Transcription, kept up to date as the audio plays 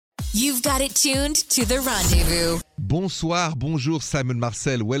You've got it tuned to The Rendezvous. Bonsoir, bonjour, Simon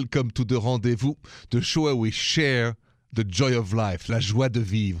Marcel. Welcome to The Rendezvous, the show where we share the joy of life, la joie de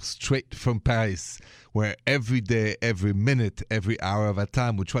vivre, straight from Paris, where every day, every minute, every hour of our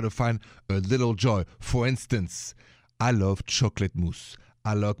time, we try to find a little joy. For instance, I love chocolate mousse.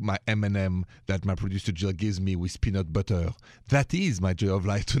 I love my M&M that my producer Jill gives me with peanut butter. That is my joy of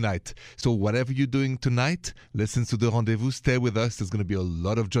life tonight. So whatever you're doing tonight, listen to The Rendezvous, stay with us. There's going to be a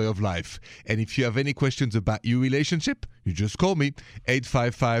lot of joy of life. And if you have any questions about your relationship, you just call me,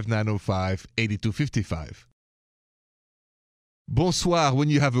 855-905-8255. Bonsoir. When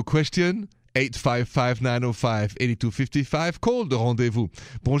you have a question, 855-905-8255. Call The Rendezvous.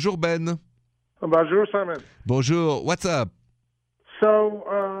 Bonjour, Ben. Bonjour, Simon. Bonjour. What's up?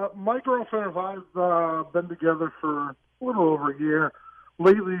 So, my girlfriend and I have been together for a little over a year.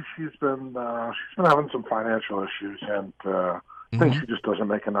 Lately, she's been having some financial issues, and I think she just doesn't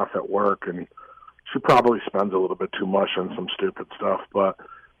make enough at work, and she probably spends a little bit too much on some stupid stuff. But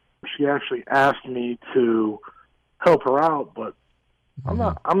she actually asked me to help her out, but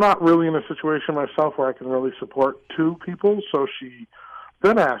I'm not really in a situation myself where I can really support two people. So she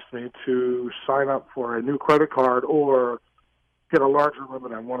then asked me to sign up for a new credit card or get a larger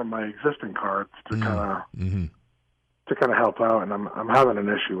limit on one of my existing cards to kind of help out, and I'm having an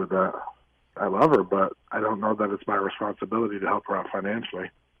issue with that. I love her, but I don't know that it's my responsibility to help her out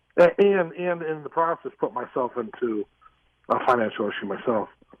financially, and in the process put myself into a financial issue myself.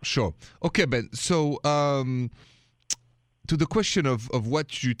 Sure. Okay, Ben. So to the question of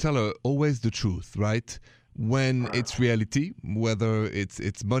what you tell her, always the truth, right? When it's reality, whether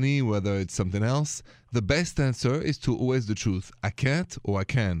it's money, whether it's something else, the best answer is to always the truth. I can't or I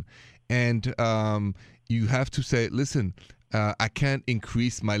can. And you have to say, listen, I can't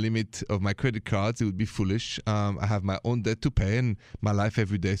increase my limit of my credit cards. It would be foolish. I have my own debt to pay in my life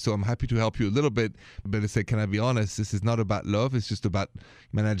every day. So I'm happy to help you a little bit. But I say, can I be honest? This is not about love. It's just about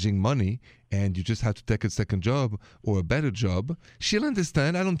managing money. And you just have to take a second job or a better job. She'll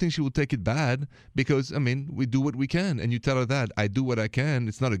understand. I don't think she will take it bad because, I mean, we do what we can. And you tell her that. I do what I can.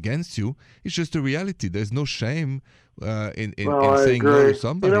 It's not against you. It's just a reality. There's no shame in saying no to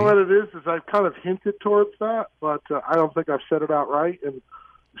somebody. You know what it is I've kind of hinted towards that, but I don't think I've said it outright. And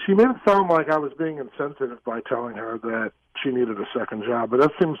she made it sound like I was being insensitive by telling her that she needed a second job. But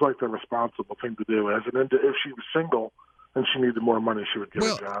that seems like the responsible thing to do. If she was single and she needed more money, she would get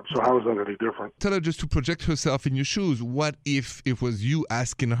a job. So how is that any different? Tell her just to project herself in your shoes. What if it was you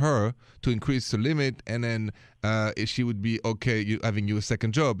asking her to increase the limit, and then if she would be okay having you a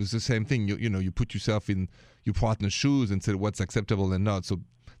second job? It's the same thing. You put yourself in your partner's shoes and say what's acceptable and not. So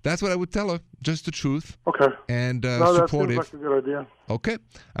that's what I would tell her. Just the truth. Okay. And no, supportive. That seems like a good idea. Okay.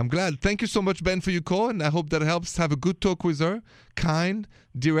 I'm glad. Thank you so much, Ben, for your call, and I hope that helps. Have a good talk with her. Kind,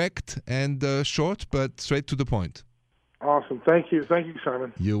 direct, and short, but straight to the point. Awesome. Thank you. Thank you,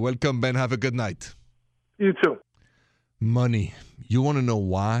 Simon. You're welcome, Ben. Have a good night. You too. Money. You want to know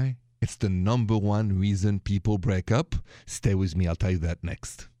why? It's the number one reason people break up. Stay with me. I'll tell you that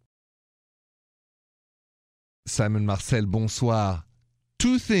next. Simon Marcel, bonsoir.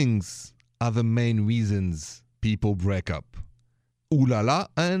 Two things are the main reasons people break up. Ooh la la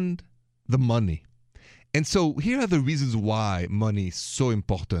and the money. And so here are the reasons why money is so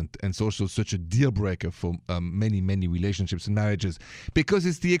important and it's also such a deal breaker for many, many relationships and marriages. Because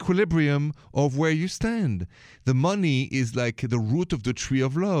it's the equilibrium of where you stand. The money is like the root of the tree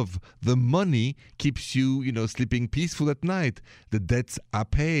of love. The money keeps you, sleeping peaceful at night. The debts are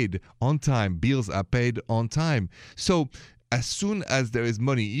paid on time. Bills are paid on time. So as soon as there is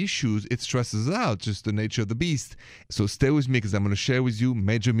money issues, it stresses out, just the nature of the beast. So stay with me because I'm going to share with you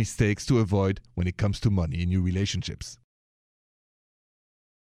major mistakes to avoid when it comes to money in your relationships.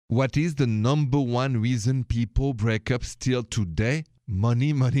 What is the number one reason people break up still today?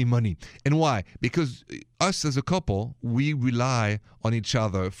 Money, money, money. And why? Because us as a couple, we rely on each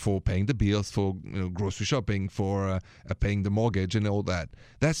other for paying the bills, for grocery shopping, for paying the mortgage and all that.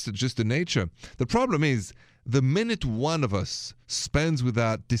 That's just the nature. The problem is, the minute one of us spends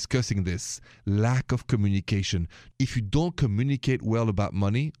without discussing this, lack of communication. If you don't communicate well about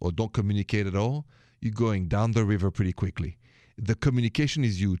money or don't communicate at all, you're going down the river pretty quickly. The communication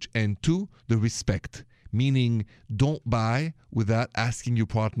is huge. And two, the respect. Meaning, don't buy without asking your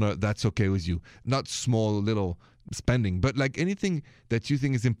partner that's okay with you. Not small little spending, but like anything that you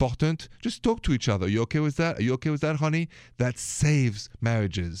think is important, just talk to each other. Are you okay with that? Are you okay with that, honey? That saves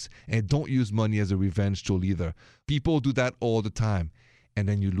marriages. And don't use money as a revenge tool either. People do that all the time, and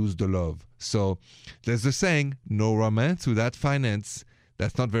then you lose the love. So there's the saying, no romance without finance.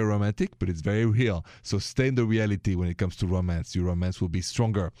 That's not very romantic, but it's very real. So stay in the reality when it comes to romance. Your romance will be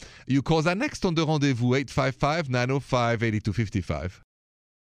stronger. You call that next on the Rendezvous, 855-905-8255.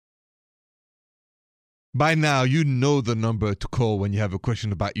 By now, you know the number to call when you have a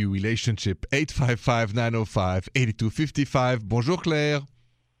question about your relationship. 855-905-8255. Bonjour, Claire.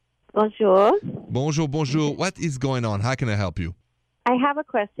 Bonjour. Bonjour. What is going on? How can I help you? I have a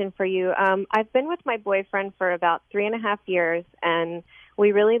question for you. I've been with my boyfriend for about 3.5 years, and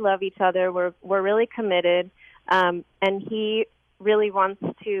we really love each other. We're really committed, and he really wants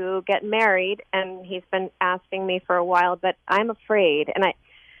to get married, and he's been asking me for a while, but I'm afraid. And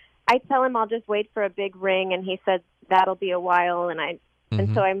I tell him I'll just wait for a big ring, and he said that'll be a while, and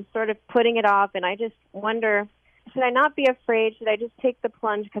so I'm sort of putting it off, and I just wonder, should I not be afraid? Should I just take the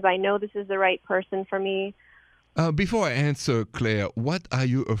plunge because I know this is the right person for me? Before I answer, Claire, what are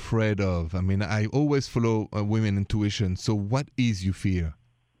you afraid of? I mean, I always follow women intuition, so what is your fear?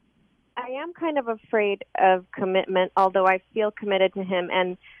 I am kind of afraid of commitment, although I feel committed to him.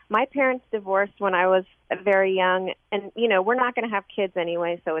 And my parents divorced when I was very young. And, we're not going to have kids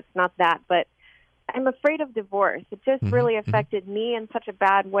anyway, so it's not that. But I'm afraid of divorce. It just really affected me in such a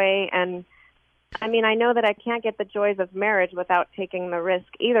bad way. And, I mean, I know that I can't get the joys of marriage without taking the risk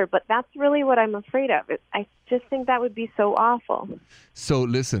either. But that's really what I'm afraid of. I just think that would be so awful. So,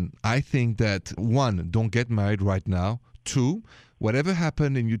 listen, I think that, 1, don't get married right now. 2, whatever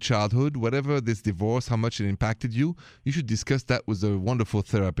happened in your childhood, whatever this divorce, how much it impacted you, you should discuss that with a wonderful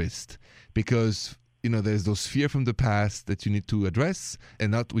therapist because, there's those fear from the past that you need to address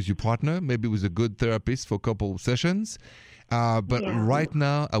and not with your partner, maybe with a good therapist for a couple of sessions. But right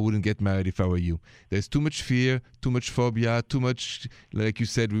now, I wouldn't get married if I were you. There's too much fear, too much phobia, too much, like you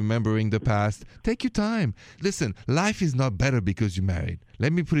said, remembering the past. Take your time. Listen, life is not better because you're married.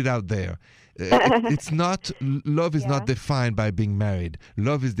 Let me put it out there. It's not, love is not defined by being married.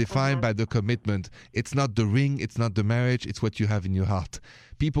 Love is defined by the commitment. It's not the ring, it's not the marriage, it's what you have in your heart.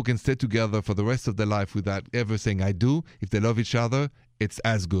 People can stay together for the rest of their life without ever saying I do. If they love each other, it's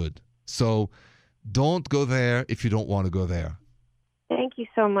as good. So don't go there if you don't want to go there. Thank you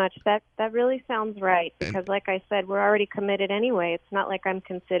so much. That really sounds right because like I said, we're already committed anyway. It's not like I'm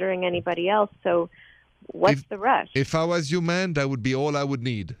considering anybody else, so what's the rush? If I was you, man, that would be all I would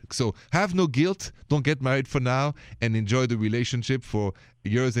need. So have no guilt. Don't get married for now and enjoy the relationship for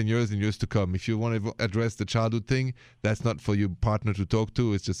years and years and years to come. If you want to address the childhood thing, that's not for your partner to talk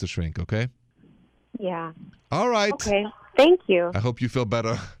to. It's just a shrink, okay? Yeah. All right. Okay. Thank you. I hope you feel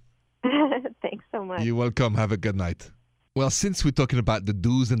better. Thanks so much. You're welcome. Have a good night. Well, since we're talking about the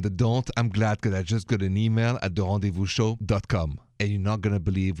do's and the don't, I'm glad because I just got an email at therendezvousshow.com. And you're not going to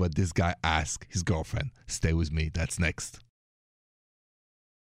believe what this guy asked his girlfriend. Stay with me. That's next.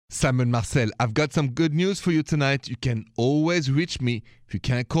 Simon Marcel, I've got some good news for you tonight. You can always reach me. If you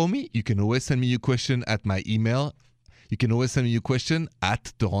can't call me, you can always send me your question at my email. You can always send me your question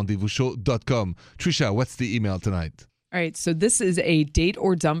at therendezvousshow.com. Trisha, what's the email tonight? All right, so this is a date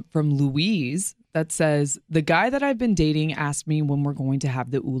or dump from Louise that says, the guy that I've been dating asked me when we're going to have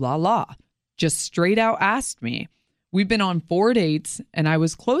the ooh la la. Just straight out asked me. We've been on 4 dates and I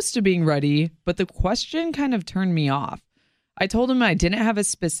was close to being ready, but the question kind of turned me off. I told him I didn't have a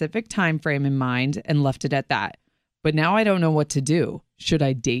specific time frame in mind and left it at that. But now I don't know what to do. Should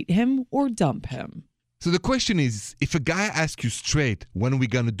I date him or dump him? So the question is, if a guy asks you straight, when are we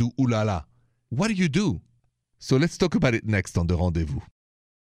going to do ooh la la? What do you do? So let's talk about it next on The Rendezvous.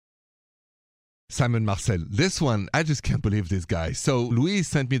 Simon Marcel, this one, I just can't believe this guy. So Louise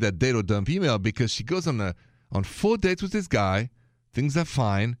sent me that date or dump email because she goes on 4 dates with this guy. Things are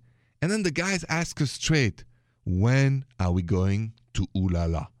fine. And then the guys ask her straight, when are we going to ooh la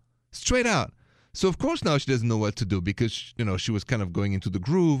la? Straight out. So of course now she doesn't know what to do because, she was kind of going into the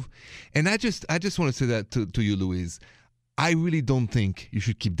groove. And I just want to say that to you, Louise. I really don't think you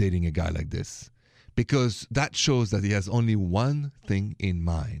should keep dating a guy like this. Because that shows that he has only one thing in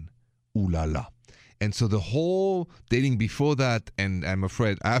mind, ooh la la. And so the whole dating before that, and I'm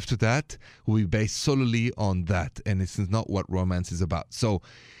afraid after that, will be based solely on that. And this is not what romance is about. So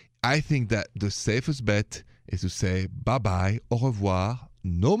I think that the safest bet is to say bye-bye, au revoir,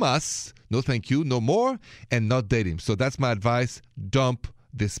 no mas, no thank you, no more, and not date him. So that's my advice. Dump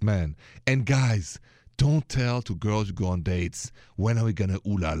this man. And guys, don't tell to girls who go on dates, when are we going to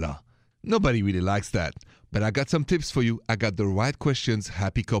ooh la la? Nobody really likes that. But I got some tips for you. I got the right questions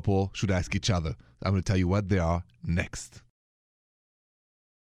happy couple should ask each other. I'm going to tell you what they are next.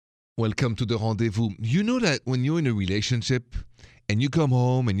 Welcome to The Rendezvous. You know that when you're in a relationship and you come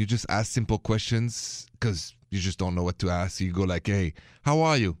home and you just ask simple questions because you just don't know what to ask. You go like, hey, how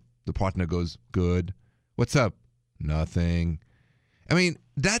are you? The partner goes, good. What's up? Nothing. I mean,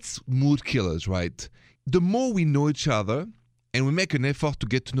 that's mood killers, right? The more we know each other and we make an effort to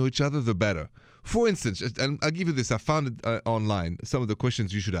get to know each other, the better. For instance, and I'll give you this, I found it online, some of the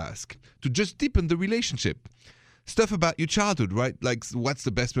questions you should ask to just deepen the relationship. Stuff about your childhood, right? Like, what's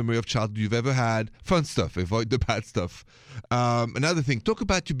the best memory of childhood you've ever had? Fun stuff, avoid the bad stuff. Another thing, talk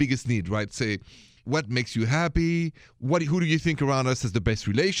about your biggest need, right? Say, what makes you happy? Who do you think around us has the best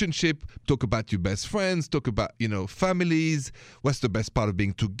relationship? Talk about your best friends. Talk about, families. What's the best part of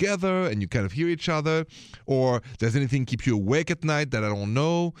being together and you kind of hear each other? Or does anything keep you awake at night that I don't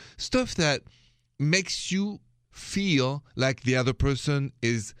know? Stuff that makes you feel like the other person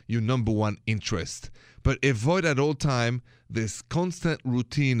is your number one interest. But avoid at all time this constant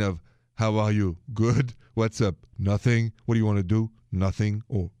routine of, how are you? Good. What's up? Nothing. What do you want to do? Nothing.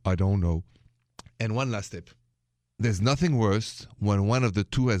 Or I don't know. And one last tip. There's nothing worse when one of the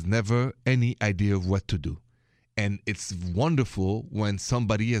two has never any idea of what to do. And it's wonderful when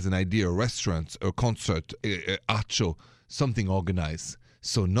somebody has an idea, a restaurant, a concert, an art show, something organized.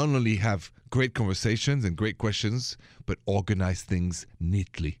 So not only have great conversations and great questions, but organize things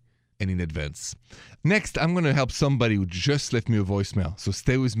neatly and in advance. Next, I'm going to help somebody who just left me a voicemail. So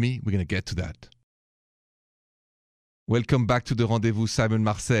stay with me. We're going to get to that. Welcome back to the Rendezvous, Simon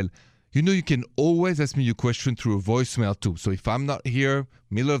Marcel. You know you can always ask me your question through a voicemail too. So if I'm not here,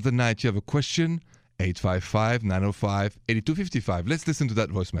 middle of the night, you have a question, 855-905-8255. Let's listen to that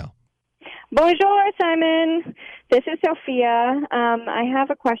voicemail. Bonjour, Simon. This is Sophia. I have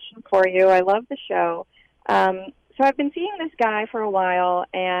a question for you. I love the show. So I've been seeing this guy for a while,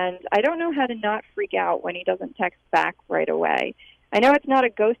 and I don't know how to not freak out when he doesn't text back right away. I know it's not a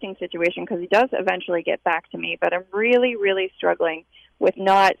ghosting situation because he does eventually get back to me, but I'm really, really struggling with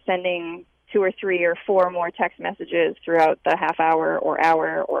not sending 2 or 3 or 4 more text messages throughout the half hour or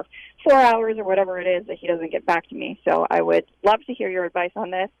 4 hours or whatever it is that he doesn't get back to me. So I would love to hear your advice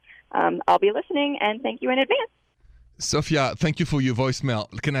on this. I'll be listening, and thank you in advance. Sophia, thank you for your voicemail.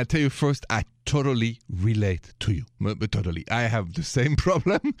 Can I tell you first, I totally relate to you. But totally. I have the same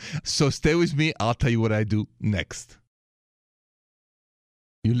problem. So stay with me. I'll tell you what I do next.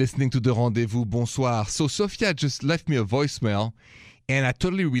 You're listening to The Rendezvous. Bonsoir. So Sophia just left me a voicemail, and I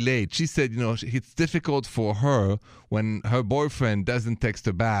totally relate. She said, it's difficult for her when her boyfriend doesn't text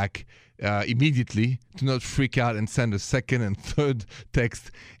her back immediately to not freak out and send a second and third text.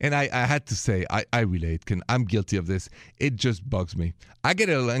 And I had to say, I relate. I'm guilty of this. It just bugs me. I get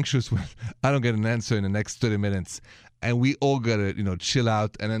a little anxious when I don't get an answer in the next 30 minutes. And we all got to, chill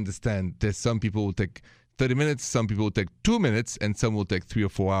out and understand there's some people who take 30 minutes, some people will take 2 minutes, and some will take 3 or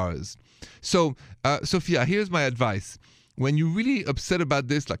 4 hours. So, Sophia, here's my advice. When you're really upset about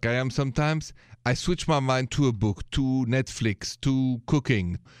this, like I am sometimes, I switch my mind to a book, to Netflix, to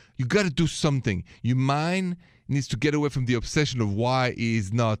cooking. You got to do something. Your mind needs to get away from the obsession of why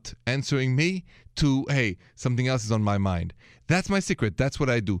he's not answering me to, hey, something else is on my mind. That's my secret. That's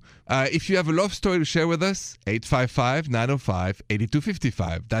what I do. If you have a love story to share with us,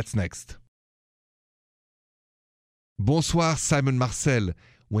 855-905-8255. That's next. Bonsoir, Simon Marcel.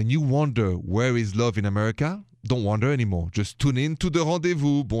 When you wonder where is love in America, don't wonder anymore. Just tune in to The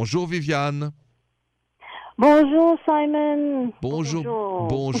Rendezvous. Bonjour, Viviane. Bonjour, Simon.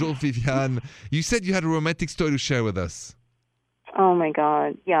 Bonjour, Viviane. You said you had a romantic story to share with us. Oh, my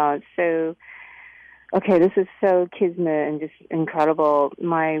God. Yeah, so, okay, this is so kismet and just incredible.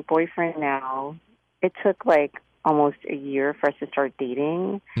 My boyfriend now, it took almost a year for us to start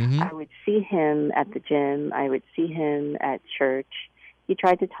dating. Mm-hmm. I would see him at the gym. I would see him at church. He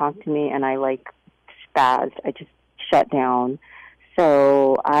tried to talk to me, and I spazzed. I just shut down.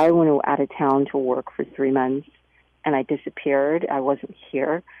 So I went out of town to work for 3 months, and I disappeared. I wasn't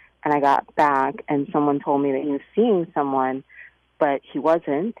here. And I got back, and someone told me that he was seeing someone, but he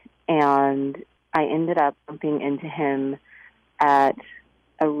wasn't. And I ended up bumping into him at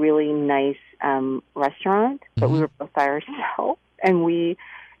a really nice restaurant, but we were both by ourselves. And we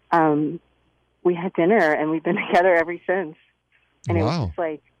had dinner, and we've been together ever since. And wow. It was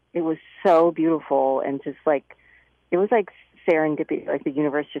just it was so beautiful, and just it was serendipity. The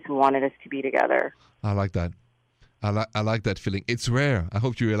universe just wanted us to be together. I like that. I like that feeling. It's rare. I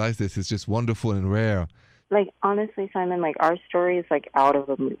hope you realize this. It's just wonderful and rare. Honestly, Simon, our story is out of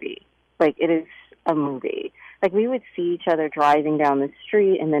a movie. It is a movie. We would see each other driving down the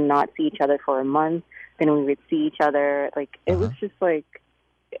street and then not see each other for a month. Then we would see each other. It was just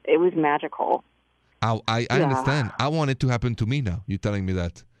it was magical. I understand. I want it to happen to me now. You're telling me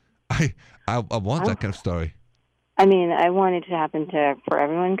that. I want that kind of story. I mean, I want it to happen for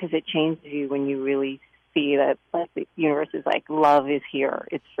everyone because it changes you when you really see that the universe is love is here.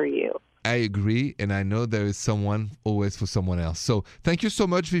 It's for you. I agree, and I know there is someone always for someone else. So thank you so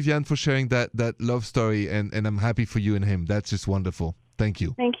much, Viviane, for sharing that love story, and I'm happy for you and him. That's just wonderful. Thank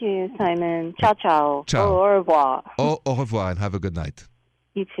you. Thank you, Simon. Ciao, ciao. Ciao. Au revoir. Au revoir, and have a good night.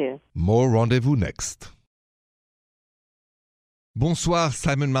 You too. More Rendezvous next. Bonsoir,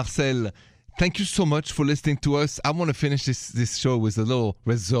 Simon Marcel. Thank you so much for listening to us. I want to finish this show with a little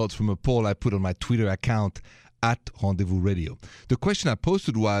result from a poll I put on my Twitter account at Rendezvous Radio. The question I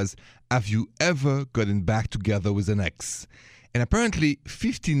posted was, have you ever gotten back together with an ex? And apparently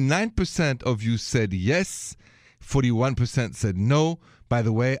 59% of you said yes, 41% said no. By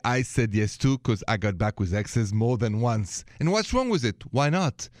the way, I said yes too because I got back with exes more than once. And what's wrong with it? Why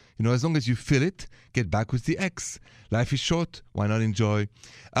not? As long as you feel it, get back with the ex. Life is short. Why not enjoy?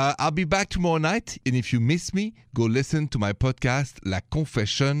 I'll be back tomorrow night. And if you miss me, go listen to my podcast, La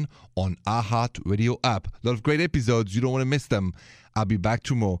Confession, on iHeart Radio app. A lot of great episodes. You don't want to miss them. I'll be back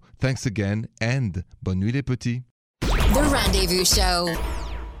tomorrow. Thanks again, and bonne nuit les petits. The Rendezvous Show.